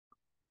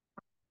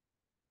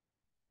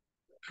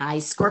Hi,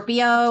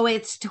 Scorpio.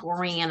 It's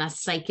Toriana,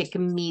 psychic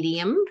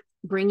medium,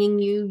 bringing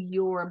you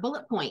your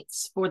bullet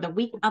points for the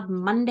week of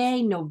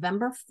Monday,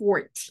 November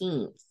 14th.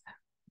 I'm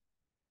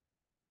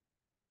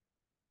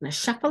going to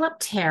shuffle up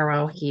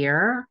tarot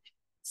here,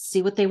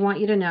 see what they want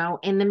you to know.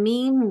 In the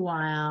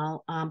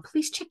meanwhile,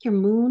 please check your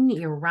moon,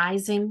 your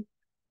rising,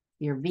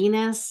 your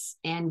Venus,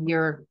 and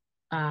your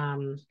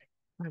oh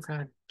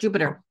God,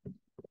 Jupiter.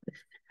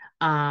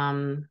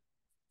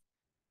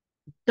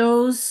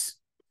 Those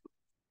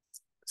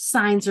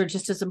signs are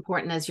just as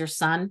important as your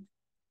sun.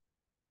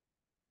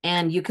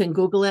 And you can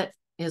Google it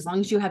as long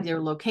as you have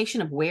your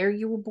location of where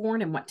you were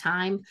born and what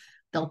time.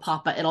 It'll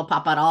pop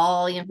out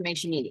all the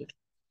information you need.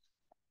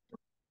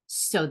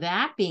 So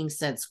that being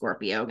said,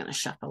 Scorpio, I'm going to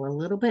shuffle a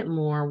little bit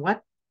more.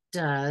 What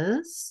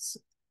does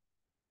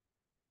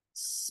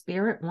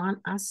Spirit want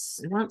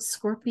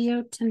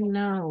Scorpio to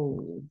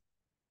know?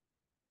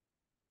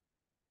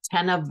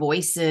 10 of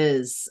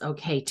voices.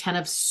 Okay, 10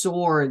 of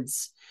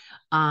swords.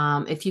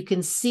 If you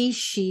can see,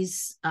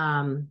 she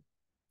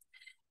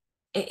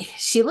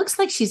looks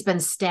like she's been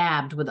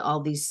stabbed with all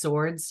these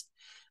swords,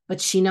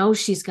 but she knows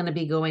she's going to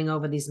be going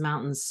over these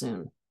mountains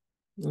soon.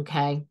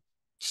 Okay.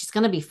 She's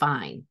going to be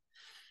fine.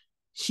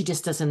 She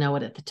just doesn't know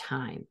it at the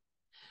time.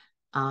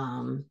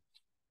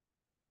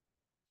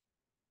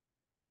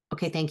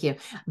 Okay. Thank you.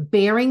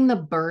 Bearing the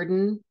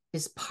burden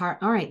is part.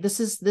 All right. This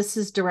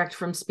is direct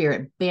from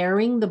Spirit.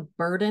 Bearing the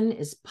burden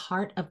is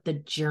part of the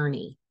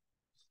journey.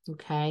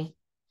 Okay.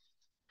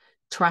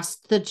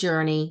 Trust the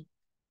journey.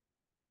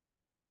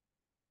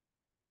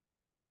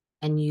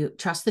 And you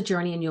trust the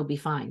journey and you'll be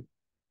fine.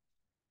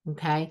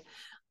 Okay.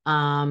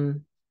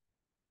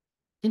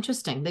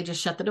 Interesting. They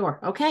just shut the door.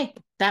 Okay.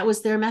 That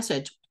was their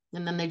message.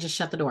 And then they just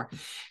shut the door.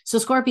 So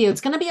Scorpio, it's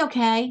going to be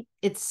okay.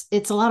 It's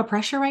a lot of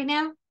pressure right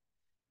now,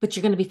 but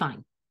you're going to be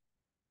fine.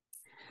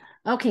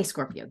 Okay,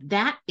 Scorpio,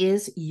 that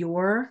is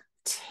your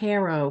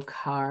tarot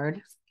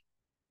card.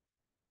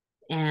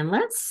 And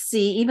let's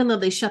see, even though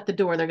they shut the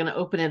door, they're going to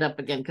open it up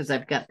again because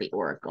I've got the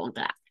oracle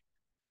deck.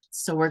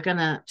 So we're going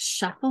to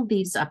shuffle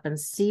these up and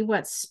see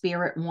what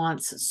Spirit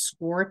wants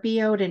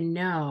Scorpio to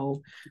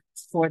know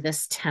for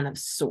this 10 of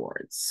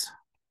Swords.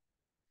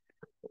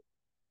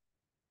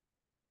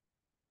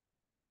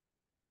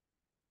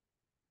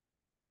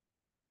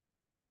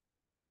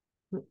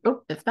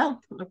 Oh, it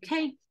fell.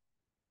 Okay.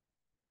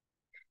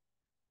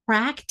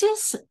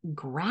 Practice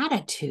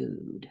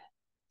gratitude.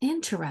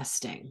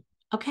 Interesting.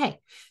 Okay.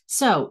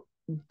 So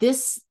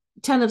this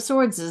 10 of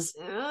Swords is,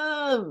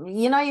 you're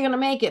going to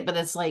make it, but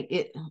it's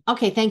like,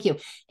 okay, thank you.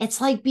 It's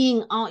like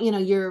being,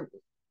 you're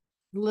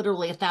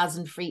literally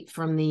 1,000 feet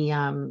from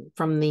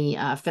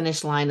the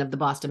finish line of the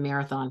Boston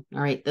Marathon.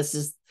 All right.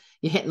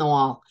 You're hitting the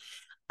wall.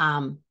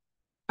 All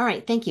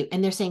right. Thank you.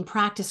 And they're saying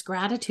practice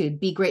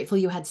gratitude. Be grateful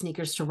you had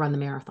sneakers to run the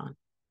marathon.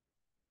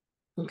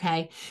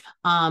 Okay.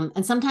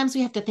 And sometimes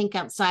we have to think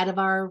outside of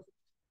our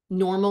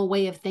normal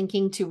way of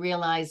thinking to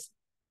realize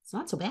it's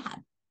not so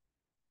bad.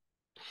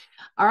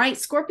 All right,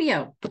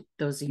 Scorpio,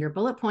 those are your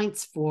bullet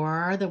points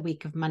for the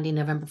week of Monday,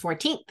 November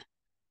 14th.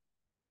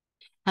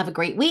 Have a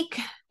great week.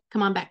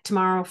 Come on back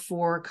tomorrow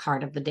for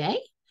card of the day.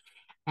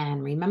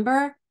 And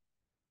remember,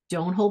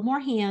 don't hold more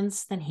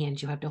hands than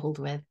hands you have to hold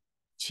with.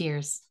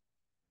 Cheers.